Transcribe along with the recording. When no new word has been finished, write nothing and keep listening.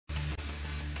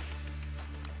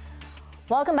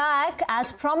Welcome back.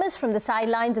 As promised from the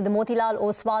sidelines of the Motilal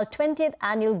Oswal 20th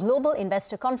Annual Global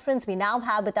Investor Conference, we now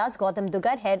have with us Gautam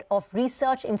Duggad, Head of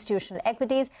Research Institutional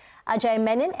Equities, Ajay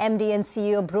Menon, MD and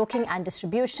CEO Broking and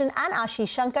Distribution, and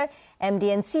Ashish Shanker,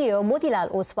 MD and CEO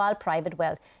Motilal Oswal Private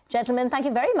Wealth. Gentlemen, thank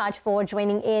you very much for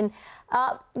joining in. You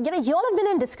all have been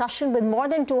in discussion with more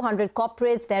than 200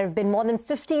 corporates. There have been more than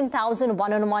 15,000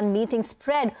 one-on-one meetings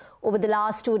spread over the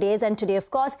last 2 days and today, of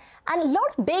course. And a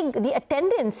lot big, the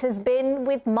attendance has been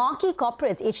with marquee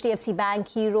corporates, HDFC Bank,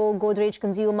 Hero, Godrej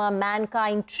Consumer,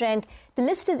 Mankind, Trent. The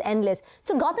list is endless.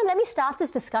 So, Gautam, let me start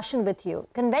this discussion with you.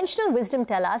 Conventional wisdom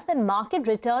tells us that market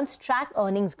returns track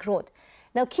earnings growth.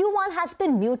 Now, Q1 has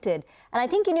been muted, and I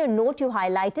think in your note you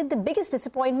highlighted the biggest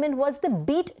disappointment was the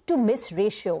beat to miss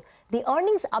ratio. The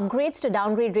earnings upgrades to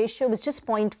downgrade ratio was just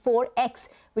 0.4x,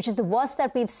 which is the worst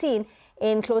that we've seen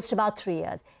in close to about 3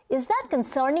 years. Is that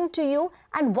concerning to you?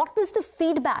 And what was the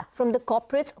feedback from the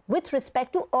corporates with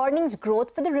respect to earnings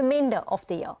growth for the remainder of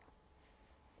the year?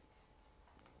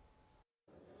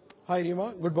 Hi,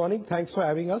 Rima. Good morning. Thanks for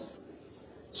having us.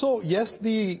 So, yes,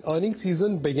 the earnings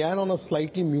season began on a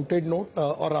slightly muted note,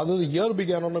 or rather the year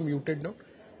began on a muted note,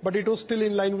 but it was still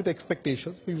in line with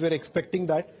expectations. We were expecting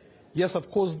that. Yes, of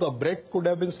course, the breadth could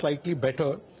have been slightly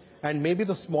better, and maybe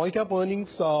the small cap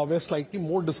earnings were slightly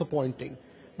more disappointing.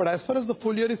 But as far as the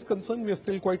full year is concerned, we are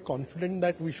still quite confident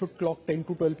that we should clock 10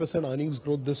 to 12% earnings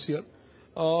growth this year,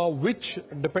 which,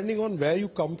 depending on where you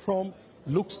come from,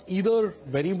 looks either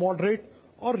very moderate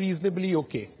or reasonably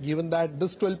okay, given that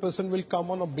this 12% will come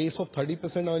on a base of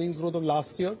 30% earnings growth of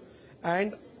last year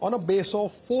and on a base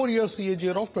of 4-year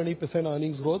CAGR of 20%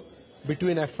 earnings growth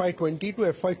between FY20 to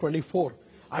FY24.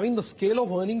 I mean, the scale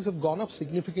of earnings have gone up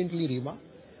significantly, Rima.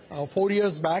 4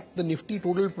 years back, the Nifty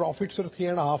total profits were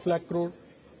 3.5 lakh crore.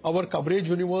 Our coverage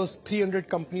universe, 300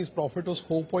 companies profit was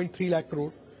 4.3 lakh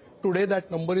crore. Today,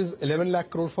 that number is 11 lakh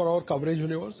crore for our coverage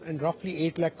universe and roughly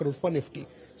 8 lakh crore for Nifty.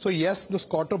 So yes, this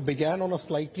quarter began on a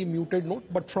slightly muted note,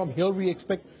 but from here we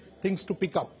expect things to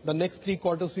pick up. The next 3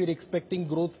 quarters we are expecting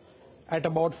growth at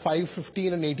about 5,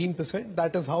 15 and 18%.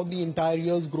 That is how the entire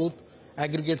year's growth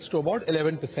aggregates to about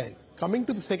 11%. Coming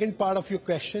to the second part of your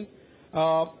question,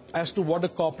 as to what the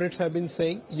corporates have been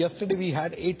saying, yesterday we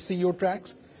had 8 CEO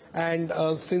tracks, and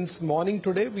since morning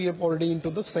today we have already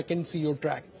into the second CEO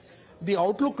track. The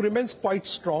outlook remains quite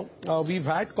strong. We've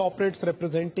had corporates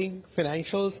representing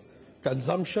financials,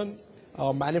 consumption,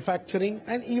 manufacturing,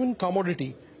 and even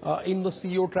commodity in the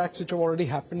CEO tracks which have already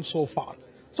happened so far.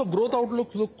 So growth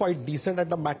outlooks look quite decent at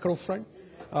the macro front.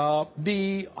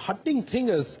 The heartening thing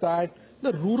is that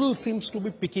the rural seems to be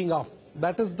picking up.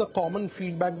 That is the common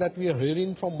feedback that we are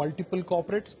hearing from multiple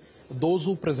corporates, those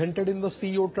who presented in the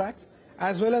CEO tracks,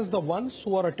 as well as the ones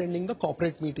who are attending the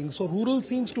corporate meetings. So rural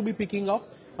seems to be picking up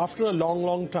after a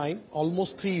long time,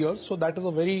 almost 3 years. So that is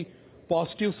a very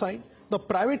positive sign. The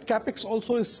private capex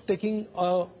also is taking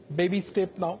a baby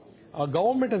step now.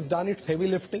 Government has done its heavy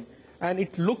lifting, and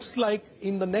it looks like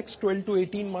in the next 12 to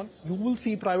 18 months, you will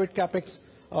see private capex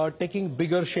taking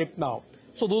bigger shape now.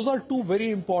 So those are 2 very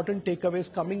important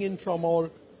takeaways coming in from our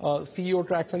CEO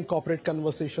tracks and corporate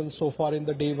conversations so far in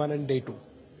the day 1 and day 2.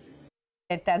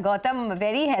 Gautam,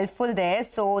 very helpful there.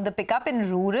 So the pickup in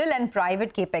rural and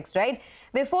private capex, right?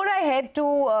 Before I head to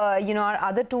our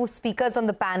other 2 speakers on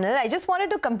the panel, I just wanted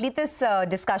to complete this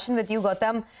discussion with you,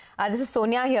 Gautam. This is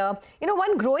Sonia here.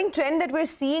 One growing trend that we're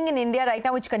seeing in India right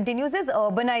now, which continues, is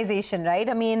urbanization, right?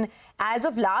 I mean, as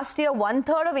of last year,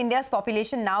 1/3 of India's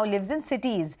population now lives in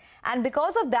cities. And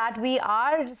because of that, we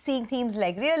are seeing themes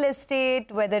like real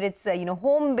estate, whether it's,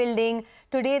 home building.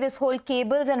 Today, this whole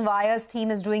cables and wires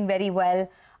theme is doing very well.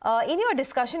 In your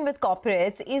discussion with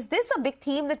corporates, is this a big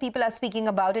theme that people are speaking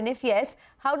about? And if yes,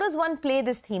 how does one play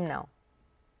this theme now?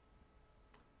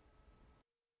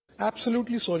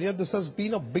 Absolutely, Sonia. This has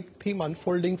been a big theme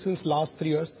unfolding since last 3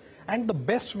 years. And the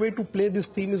best way to play this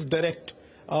theme is direct,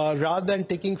 rather than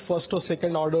taking first or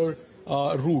second order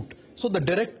route. So the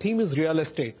direct theme is real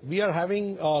estate. We are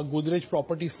having Godrej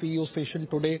Property CEO session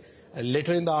today,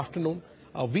 later in the afternoon.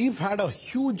 We've had a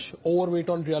huge overweight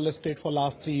on real estate for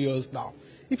last 3 years now.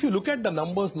 If you look at the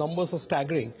numbers are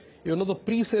staggering. The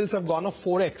pre-sales have gone up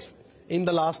 4x in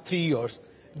the last 3 years.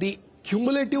 The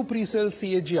cumulative pre-sales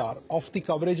CAGR of the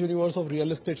coverage universe of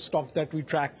real estate stock that we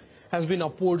track has been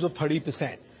upwards of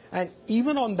 30%. And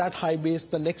even on that high base,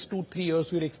 the next 2-3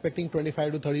 years, we're expecting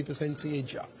 25 to 30%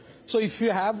 CAGR. So if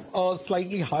you have a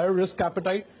slightly higher risk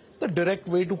appetite, the direct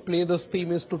way to play this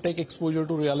theme is to take exposure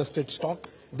to real estate stock.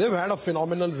 They've had a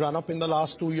phenomenal run up in the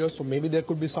last 2 years, so maybe there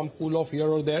could be some cool off here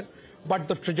or there. But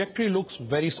the trajectory looks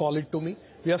very solid to me.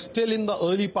 We are still in the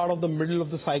early part of the middle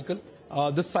of the cycle.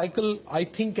 This cycle, I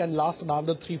think, can last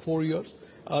another 3-4 years.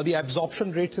 The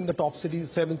absorption rates in the top cities,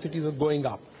 7 cities, are going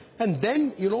up. And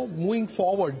then, moving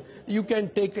forward, you can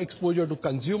take exposure to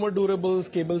consumer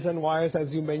durables, cables and wires,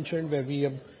 as you mentioned, where we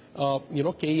have,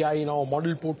 KEI in our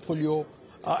model portfolio.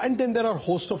 And then there are a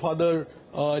host of other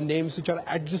names which are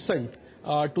adjacent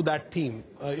to that theme.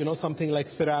 Something like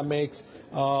ceramics,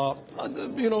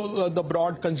 the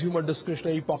broad consumer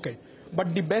discretionary pocket.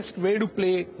 But the best way to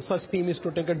play such theme is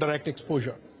to take a direct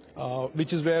exposure,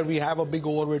 which is where we have a big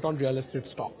overweight on real estate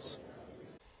stocks.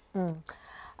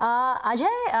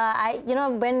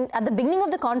 Ajay, when at the beginning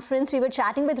of the conference, we were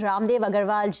chatting with Ramdev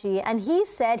Agarwal ji, and he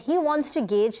said he wants to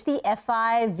gauge the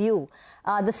FI view,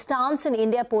 the stance in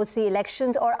India post the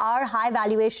elections, or are high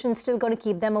valuations still going to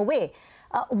keep them away?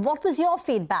 What was your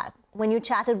feedback when you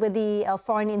chatted with the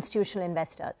foreign institutional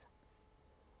investors?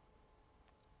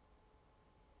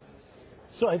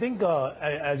 So I think,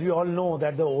 as we all know,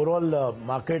 that the overall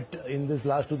market in this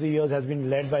last 2-3 years has been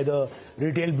led by the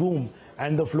retail boom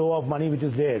and the flow of money which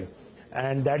is there.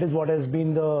 And that is what has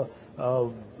been the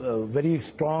very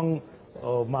strong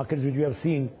markets which we have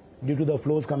seen due to the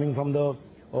flows coming from the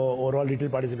overall retail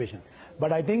participation.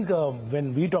 But I think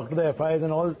when we talk to the FIs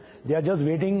and all, they are just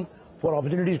waiting for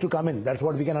opportunities to come in. That's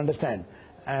what we can understand.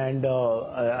 And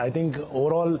I think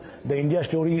overall the India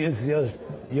story is just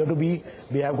here to be.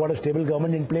 We have got a stable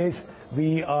government in place.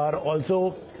 We are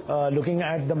also looking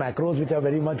at the macros which are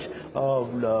very much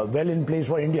well in place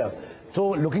for India.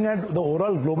 So looking at the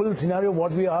overall global scenario,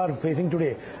 what we are facing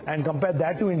today, and compare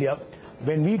that to India,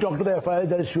 when we talk to the FIs,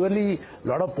 there is surely a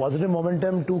lot of positive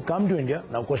momentum to come to India.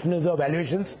 Now, question is the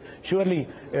valuations. Surely,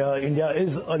 India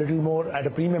is a little more at a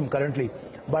premium currently.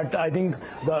 But I think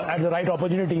at the right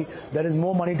opportunity, there is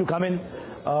more money to come in.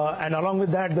 And along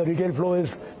with that, the retail flow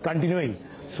is continuing.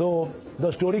 So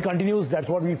the story continues. That's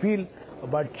what we feel.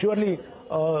 But surely,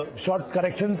 short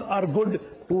corrections are good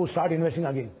to start investing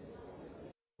again.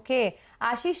 Okay,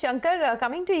 Ashish Shanker,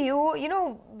 coming to you,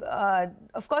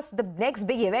 of course, the next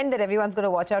big event that everyone's going to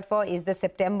watch out for is the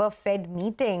September Fed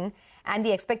meeting, and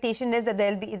the expectation is that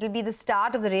it'll be the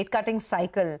start of the rate cutting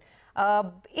cycle.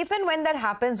 If and when that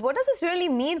happens, what does this really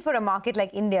mean for a market like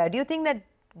India? Do you think that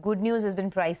good news has been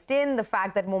priced in, the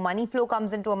fact that more money flow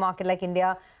comes into a market like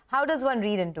India? How does one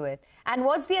read into it? And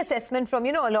what's the assessment from,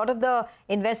 a lot of the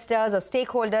investors or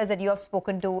stakeholders that you have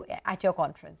spoken to at your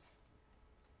conference?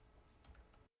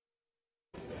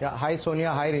 Yeah, hi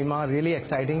Sonia, hi Rima. Really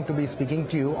exciting to be speaking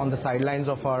to you on the sidelines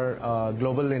of our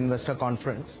global investor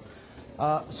conference.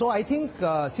 So I think,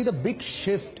 see, the big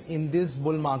shift in this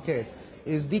bull market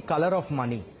is the color of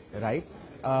money, right?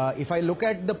 If I look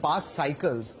at the past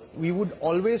cycles, we would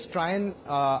always try and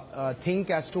think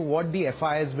as to what the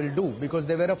FIs will do, because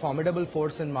they were a formidable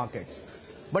force in markets.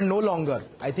 But no longer.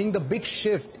 I think the big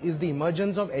shift is the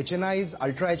emergence of HNIs,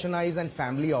 ultra HNIs and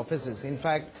family offices. In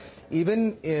fact,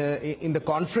 even in the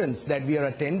conference that we are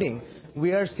attending,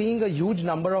 we are seeing a huge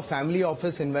number of family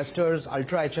office investors,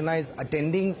 ultra HNIs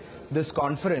attending this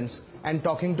conference and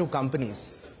talking to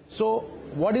companies. So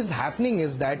what is happening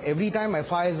is that every time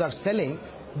FIs are selling,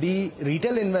 the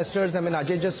retail investors,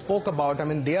 Ajay just spoke about,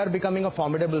 they are becoming a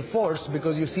formidable force,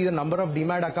 because you see the number of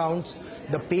demat accounts,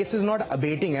 the pace is not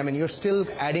abating. You're still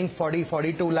adding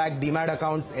 42 lakh demat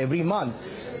accounts every month.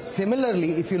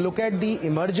 Similarly, if you look at the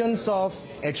emergence of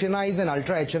HNIs and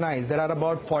ultra HNIs, there are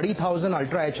about 40,000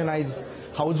 ultra HNIs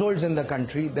households in the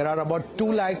country. There are about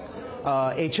 2 lakh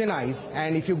HNIs,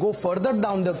 and if you go further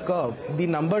down the curve, the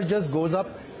number just goes up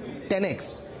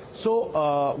 10x.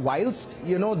 So whilst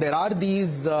there are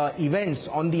these events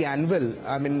on the anvil,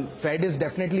 Fed is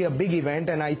definitely a big event,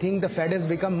 and I think the Fed has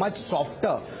become much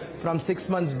softer from 6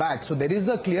 months back. So there is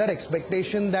a clear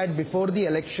expectation that before the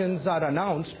elections are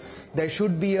announced, there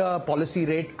should be a policy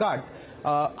rate cut.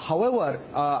 However,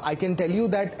 I can tell you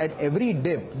that at every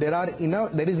dip,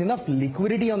 there is enough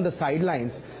liquidity on the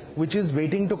sidelines which is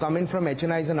waiting to come in from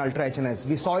HNIs and ultra HNIs.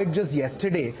 We saw it just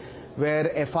yesterday, where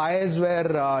FIs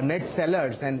were net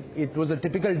sellers, and it was a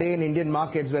typical day in Indian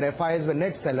markets where FIs were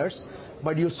net sellers,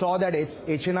 but you saw that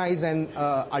HNIs and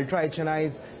ultra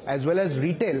HNIs as well as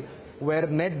retail were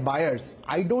net buyers.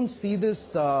 I don't see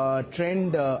this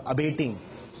trend abating.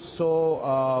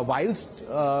 So whilst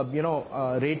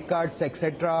rate cuts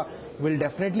etc. will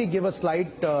definitely give a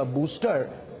slight booster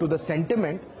to the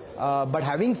sentiment, but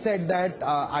having said that,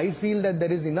 I feel that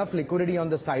there is enough liquidity on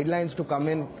the sidelines to come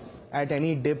in at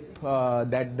any dip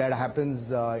that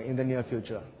happens in the near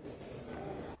future.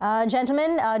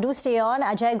 Gentlemen, do stay on.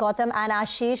 Ajay, Gautam and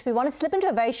Ashish, we want to slip into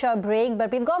a very short break,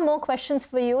 but we've got more questions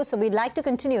for you, so we'd like to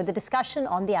continue the discussion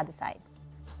on the other side.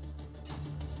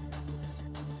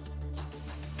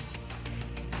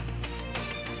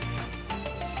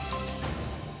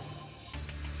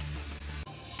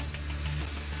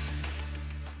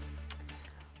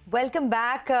 Welcome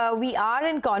back. We are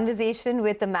in conversation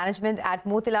with the management at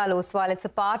Motilal Oswal. It's a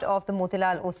part of the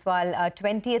Motilal Oswal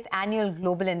 20th Annual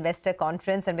Global Investor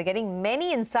Conference, and we're getting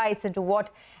many insights into what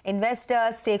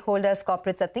investors, stakeholders,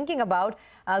 corporates are thinking about.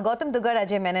 Gautam Duggad,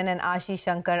 Ajay Menon and Ashish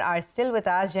Shanker are still with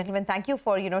us. Gentlemen, thank you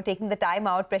for, taking the time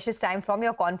out, precious time from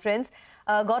your conference.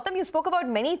 Gautam, you spoke about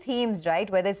many themes, right?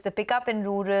 Whether it's the pickup in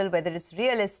rural, whether it's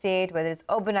real estate, whether it's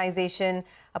urbanization,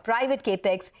 a private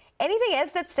capex. Anything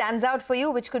else that stands out for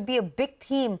you, which could be a big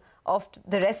theme of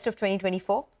the rest of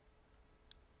 2024?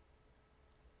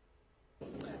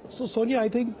 So, Sonia, I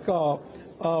think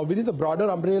within the broader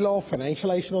umbrella of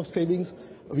financialization of savings,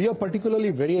 we are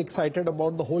particularly very excited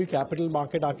about the whole capital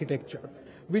market architecture,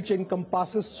 which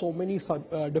encompasses so many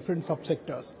different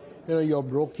subsectors. Your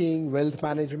broking, wealth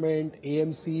management,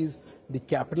 AMCs, the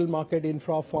capital market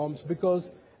infra firms,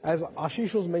 because as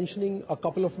Ashish was mentioning a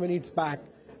couple of minutes back,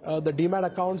 the demat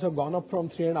accounts have gone up from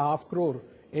 3.5 crore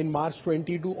in March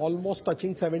 20 to almost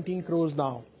touching 17 crores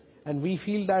now. And we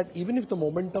feel that even if the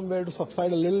momentum were to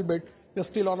subside a little bit, we're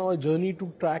still on our journey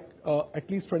to track at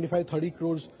least 25-30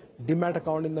 crores demat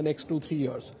account in the next 2-3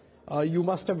 years. You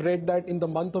must have read that in the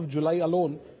month of July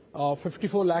alone,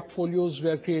 54 lakh folios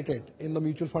were created in the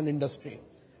mutual fund industry.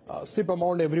 SIP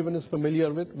amount everyone is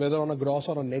familiar with, whether on a gross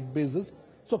or a net basis.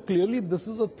 So clearly this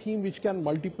is a theme which can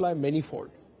multiply manyfold.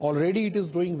 Already it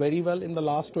is doing very well in the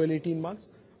last 12-18 months,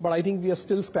 but I think we are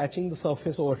still scratching the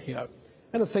surface over here.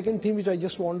 And the second thing which I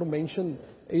just want to mention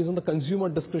is on the consumer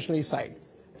discretionary side.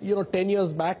 10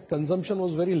 years back, consumption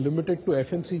was very limited to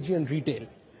FMCG and retail.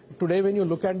 Today, when you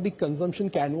look at the consumption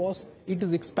canvas, it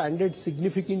is expanded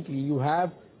significantly. You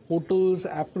have hotels,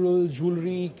 apparel,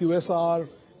 jewelry, QSR,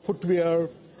 footwear,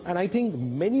 and I think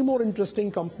many more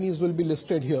interesting companies will be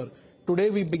listed here.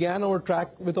 Today, we began our track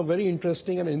with a very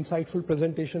interesting and insightful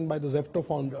presentation by the Zepto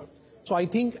founder. So I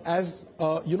think as,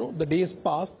 the days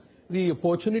pass, the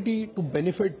opportunity to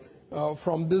benefit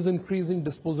from this increase in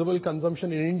disposable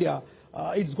consumption in India,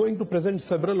 it's going to present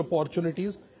several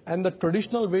opportunities, and the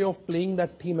traditional way of playing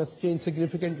that theme has changed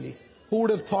significantly. Who would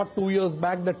have thought 2 years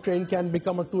back that Trend can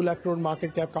become a 2 lakh crore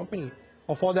market cap company?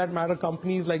 Or for that matter,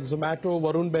 companies like Zomato,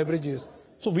 Varun Beverages.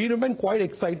 So we remain quite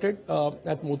excited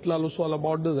at Motilal Oswal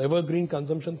about the evergreen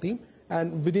consumption theme,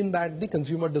 and within that, the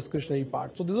consumer discretionary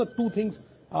part. So these are two things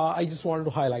I just wanted to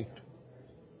highlight.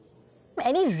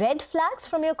 Any red flags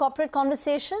from your corporate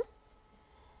conversation?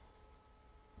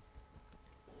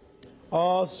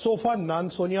 So far,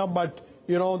 none, Sonia, but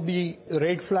the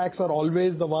red flags are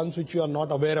always the ones which you are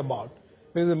not aware about.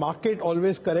 Because the market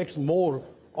always corrects more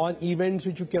on events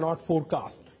which you cannot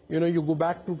forecast. You go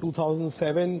back to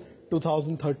 2007,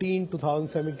 2013,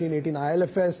 2017, 18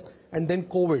 ILFS, and then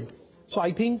COVID. So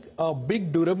I think a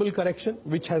big durable correction,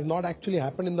 which has not actually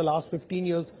happened in the last 15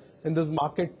 years in this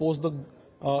market post the,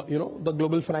 the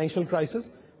global financial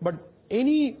crisis. But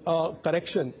any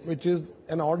correction, which is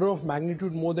an order of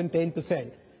magnitude more than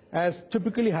 10%, has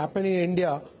typically happened in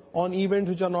India on events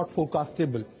which are not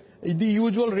forecastable. The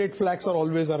usual red flags are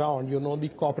always around, the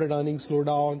corporate earnings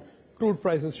slowdown, crude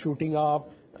prices shooting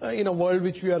up, in a world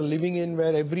which we are living in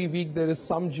where every week there is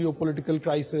some geopolitical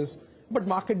crisis, but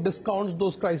market discounts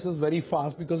those crises very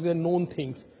fast because they are known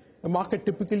things. The market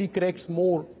typically corrects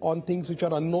more on things which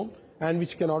are unknown and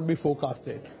which cannot be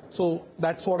forecasted. So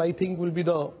that's what I think will be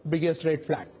the biggest red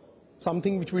flag.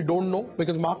 Something which we don't know,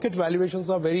 because market valuations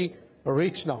are very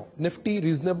rich now. Nifty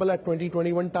reasonable at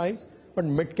 20-21 times, but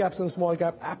mid caps and small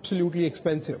cap absolutely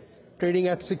expensive, trading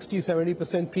at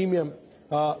 60-70% premium.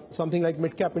 Something like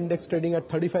mid cap index trading at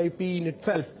 35p in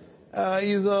itself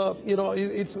it's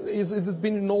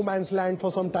been in no man's land for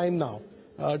some time now,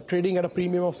 trading at a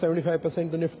premium of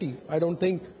 75% to Nifty. I don't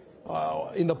think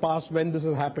in the past when this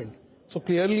has happened. So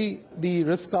clearly the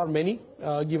risks are many,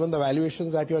 given the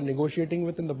valuations that you are negotiating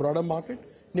with in the broader market.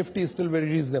 Nifty is still very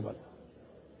reasonable.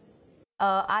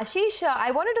 Ashish,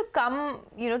 I wanted to come,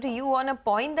 to you on a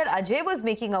point that Ajay was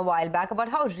making a while back about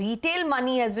how retail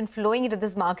money has been flowing into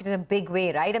this market in a big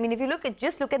way, right? I mean, if you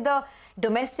just look at the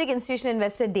domestic institutional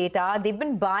investor data, they've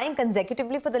been buying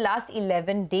consecutively for the last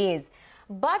 11 days.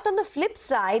 But on the flip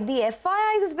side, the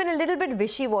FIIs has been a little bit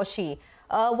wishy-washy.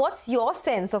 What's your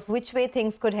sense of which way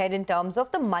things could head in terms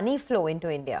of the money flow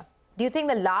into India? Do you think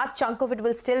the large chunk of it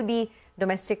will still be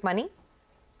domestic money?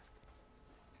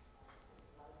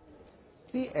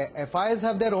 See, FIs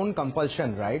have their own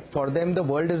compulsion, right? For them, the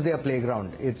world is their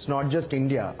playground. It's not just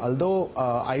India. Although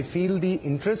I feel the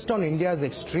interest on India is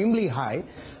extremely high,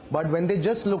 but when they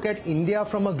just look at India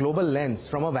from a global lens,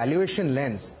 from a valuation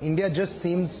lens, India just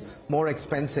seems more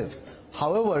expensive.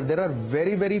 However, there are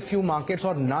very, very few markets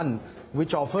or none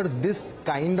which offer this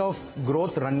kind of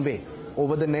growth runway.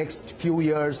 over the next few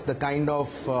years, the kind of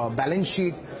balance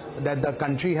sheet that the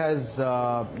country has,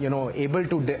 able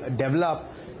to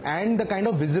develop, and the kind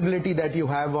of visibility that you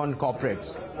have on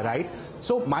corporates, right?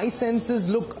 So my sense is,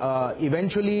 look,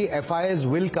 eventually FIs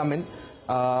will come in.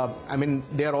 I mean,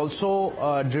 they are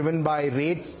also driven by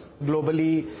rates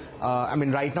globally. I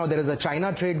mean, right now there is a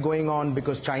China trade going on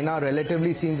because China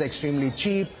relatively seems extremely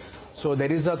cheap. So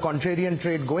there is a contrarian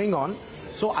trade going on.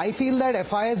 So I feel that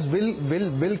FIs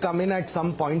will come in at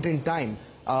some point in time.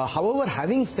 However,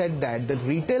 having said that, the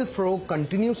retail flow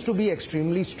continues to be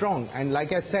extremely strong. And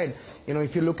like I said,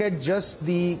 if you look at just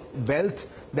the wealth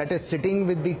that is sitting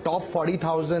with the top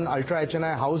 40,000 ultra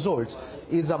HNI households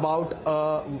is about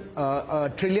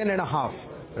 $1.5 trillion,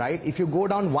 right? If you go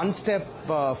down one step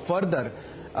further,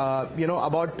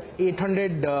 about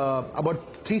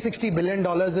 $360 billion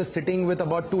is sitting with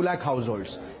about 2 lakh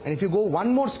households. And if you go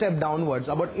one more step downwards,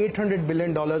 about $800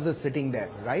 billion is sitting there,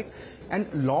 right? And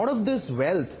a lot of this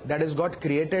wealth that has got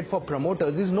created for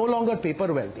promoters is no longer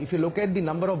paper wealth. If you look at the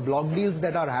number of block deals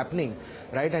that are happening,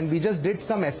 right, and we just did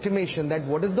some estimation that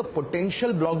what is the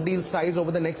potential block deal size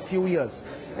over the next few years,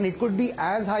 and it could be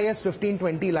as high as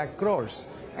 15-20 lakh crores.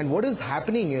 And what is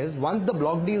happening is, once the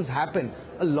block deals happen,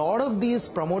 a lot of these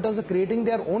promoters are creating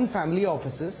their own family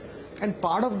offices, and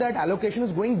part of that allocation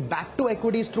is going back to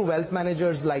equities through wealth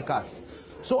managers like us.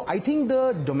 So I think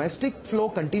the domestic flow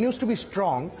continues to be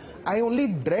strong. I only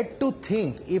dread to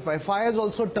think if FIs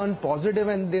also turn positive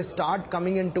and they start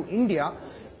coming into India,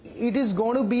 it is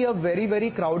going to be a very,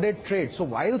 very crowded trade. So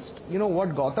whilst,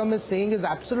 what Gautam is saying is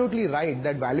absolutely right,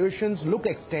 that valuations look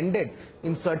extended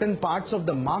in certain parts of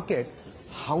the market.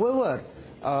 However,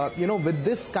 with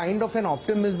this kind of an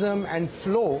optimism and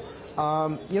flow,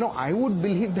 I would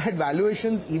believe that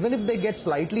valuations, even if they get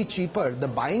slightly cheaper, the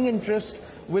buying interest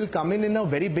will come in a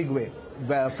very big way.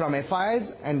 From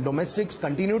FIs and domestics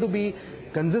continue to be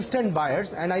consistent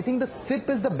buyers, and I think the SIP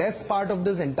is the best part of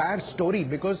this entire story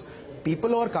because people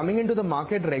who are coming into the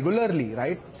market regularly,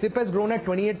 right? SIP has grown at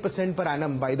 28% per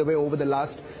annum, by the way, over the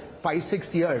last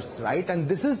 5-6 years, right? And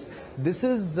this is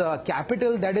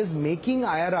capital that is making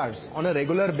IRRs on a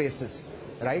regular basis,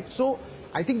 right? So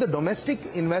I think the domestic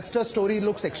investor story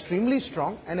looks extremely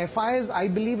strong, and FIs, I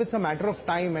believe it's a matter of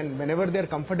time, and whenever they're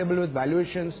comfortable with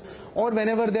valuations or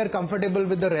whenever they're comfortable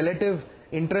with the relative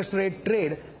interest rate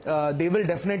trade, they will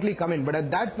definitely come in. But at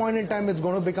that point in time, it's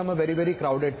going to become a very, very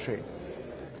crowded trade.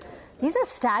 These are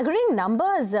staggering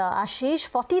numbers, Ashish.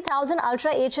 40,000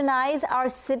 ultra HNIs are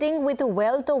sitting with a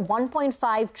wealth of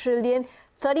 1.5 trillion,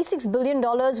 $36 billion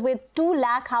with 2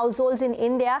 lakh households in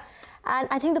India. And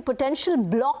I think the potential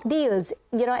block deals,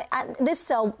 and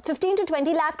this 15 to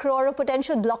 20 lakh crore of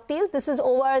potential block deals, this is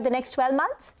over the next 12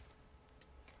 months?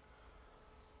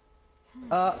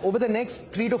 Over the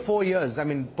next 3 to 4 years, I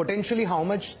mean, potentially how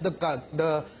much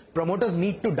the promoters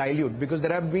need to dilute, because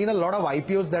there have been a lot of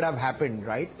IPOs that have happened,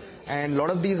 right? And a lot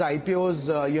of these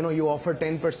IPOs, you offer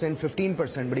 10%,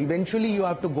 15%, but eventually you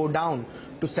have to go down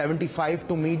to 75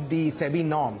 to meet the SEBI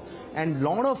norm. And a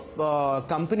lot of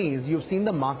companies, you've seen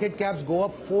the market caps go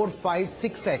up 4, 5,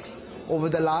 6x over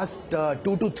the last 2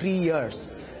 to 3 years.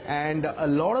 And a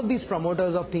lot of these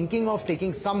promoters are thinking of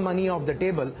taking some money off the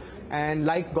table. And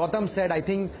like Gautam said, I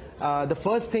think the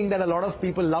first thing that a lot of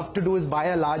people love to do is buy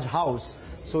a large house.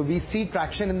 So we see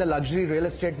traction in the luxury real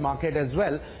estate market as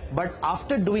well. But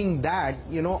after doing that,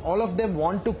 all of them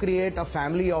want to create a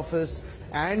family office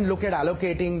and look at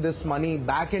allocating this money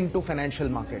back into financial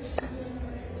markets.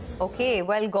 Okay,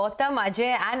 well, Gautam,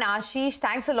 Ajay and Ashish,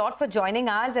 thanks a lot for joining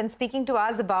us and speaking to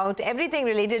us about everything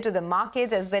related to the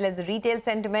markets as well as the retail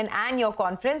sentiment and your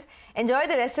conference. Enjoy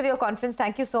the rest of your conference.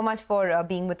 Thank you so much for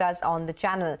being with us on the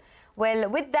channel. Well,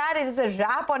 with that, it is a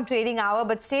wrap on Trading Hour,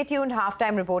 but stay tuned.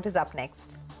 Halftime Report is up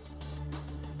next.